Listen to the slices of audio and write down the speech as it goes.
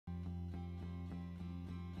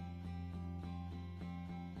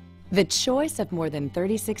The choice of more than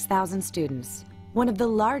 36,000 students, one of the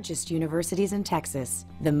largest universities in Texas,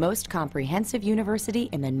 the most comprehensive university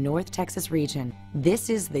in the North Texas region. This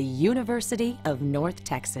is the University of North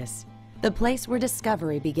Texas, the place where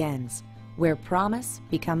discovery begins, where promise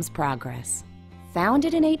becomes progress.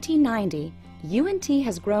 Founded in 1890, UNT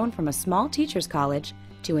has grown from a small teachers college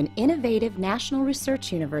to an innovative national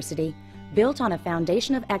research university built on a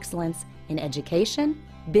foundation of excellence in education,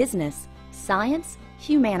 business, science,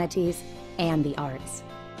 humanities, and the arts.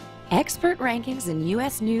 Expert rankings in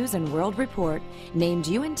U.S. News and World Report named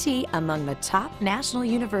UNT among the top national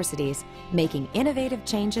universities, making innovative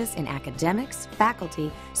changes in academics,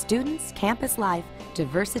 faculty, students, campus life,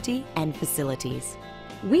 diversity, and facilities.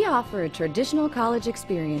 We offer a traditional college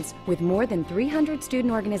experience with more than 300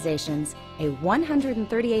 student organizations, a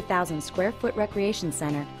 138,000 square foot recreation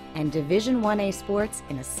center, and Division I-A sports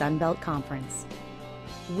in a Sun Belt conference.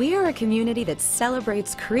 We are a community that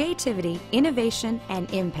celebrates creativity, innovation, and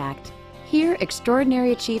impact. Here,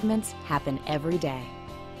 extraordinary achievements happen every day.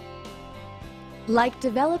 Like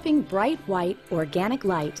developing bright white, organic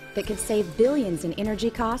light that could save billions in energy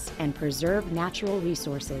costs and preserve natural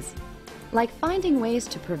resources. Like finding ways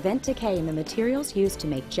to prevent decay in the materials used to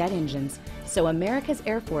make jet engines so America's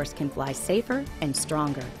Air Force can fly safer and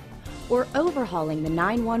stronger. Or overhauling the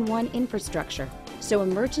 911 infrastructure so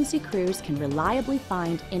emergency crews can reliably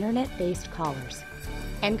find internet-based callers.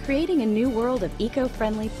 And creating a new world of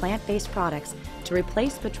eco-friendly plant-based products to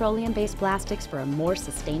replace petroleum-based plastics for a more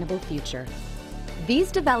sustainable future.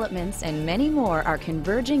 These developments and many more are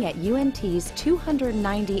converging at UNT's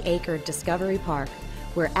 290-acre Discovery Park,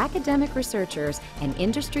 where academic researchers and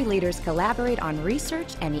industry leaders collaborate on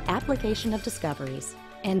research and the application of discoveries.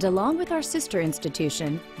 And along with our sister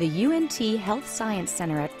institution, the UNT Health Science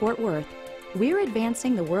Center at Fort Worth, we're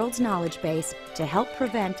advancing the world's knowledge base to help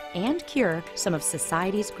prevent and cure some of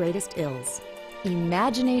society's greatest ills.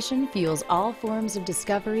 Imagination fuels all forms of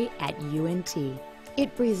discovery at UNT.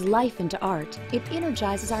 It breathes life into art, it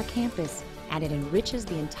energizes our campus, and it enriches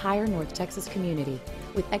the entire North Texas community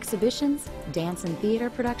with exhibitions, dance and theater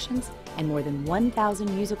productions, and more than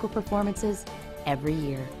 1,000 musical performances every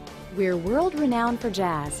year. We're world-renowned for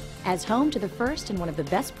jazz, as home to the first and one of the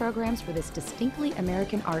best programs for this distinctly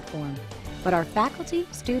American art form. But our faculty,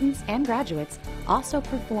 students, and graduates also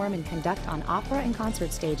perform and conduct on opera and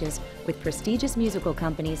concert stages with prestigious musical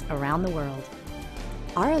companies around the world.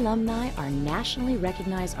 Our alumni are nationally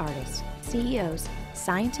recognized artists, CEOs,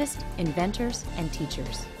 scientists, inventors, and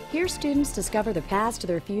teachers. Here students discover the paths to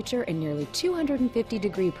their future in nearly 250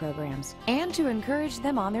 degree programs. And to encourage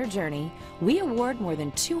them on their journey, we award more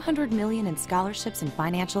than $200 million in scholarships and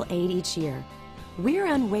financial aid each year. We're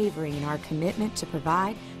unwavering in our commitment to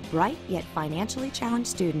provide bright yet financially challenged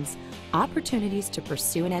students opportunities to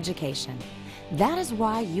pursue an education. That is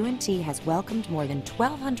why UNT has welcomed more than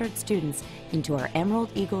 1,200 students into our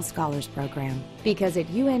Emerald Eagle Scholars Program. Because at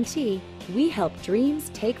UNT, we help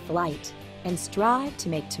dreams take flight and strive to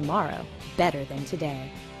make tomorrow better than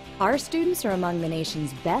today. Our students are among the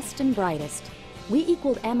nation's best and brightest. We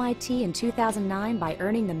equaled MIT in 2009 by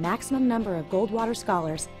earning the maximum number of Goldwater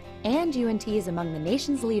Scholars, and UNT is among the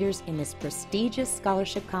nation's leaders in this prestigious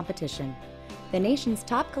scholarship competition. The nation's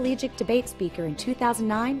top collegiate debate speaker in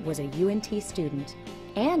 2009 was a UNT student,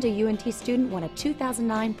 and a UNT student won a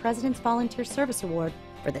 2009 President's Volunteer Service Award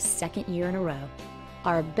for the second year in a row.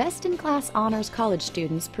 Our best-in-class honors college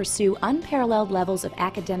students pursue unparalleled levels of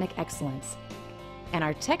academic excellence. And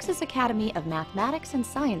our Texas Academy of Mathematics and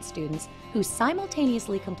Science students who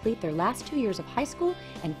simultaneously complete their last 2 years of high school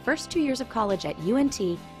and first 2 years of college at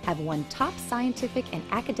UNT have won top scientific and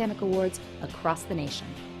academic awards across the nation.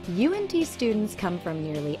 UNT students come from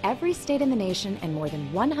nearly every state in the nation and more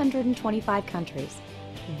than 125 countries.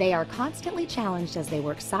 They are constantly challenged as they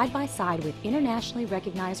work side by side with internationally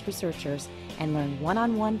recognized researchers and learn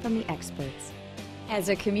one-on-one from the experts. As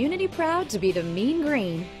a community proud to be the mean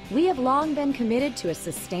green, we have long been committed to a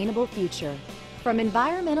sustainable future. From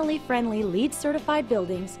environmentally friendly LEED certified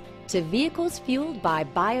buildings to vehicles fueled by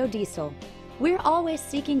biodiesel, we're always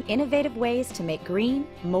seeking innovative ways to make green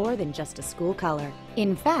more than just a school color.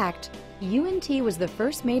 In fact, UNT was the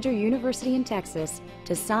first major university in Texas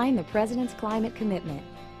to sign the President's Climate Commitment,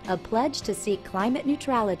 a pledge to seek climate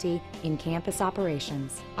neutrality in campus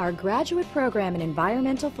operations. Our graduate program in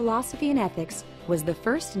environmental philosophy and ethics was the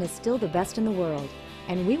first and is still the best in the world,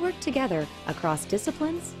 and we work together across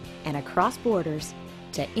disciplines and across borders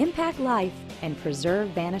to impact life and preserve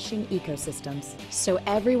vanishing ecosystems so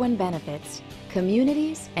everyone benefits,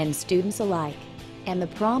 communities and students alike. And the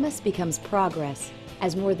promise becomes progress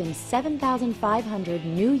as more than 7,500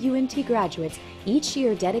 new UNT graduates each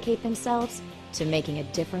year dedicate themselves to making a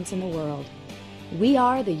difference in the world. We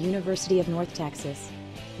are the University of North Texas,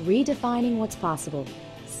 redefining what's possible,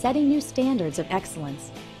 setting new standards of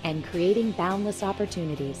excellence, and creating boundless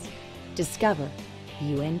opportunities. Discover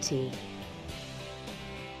UNT.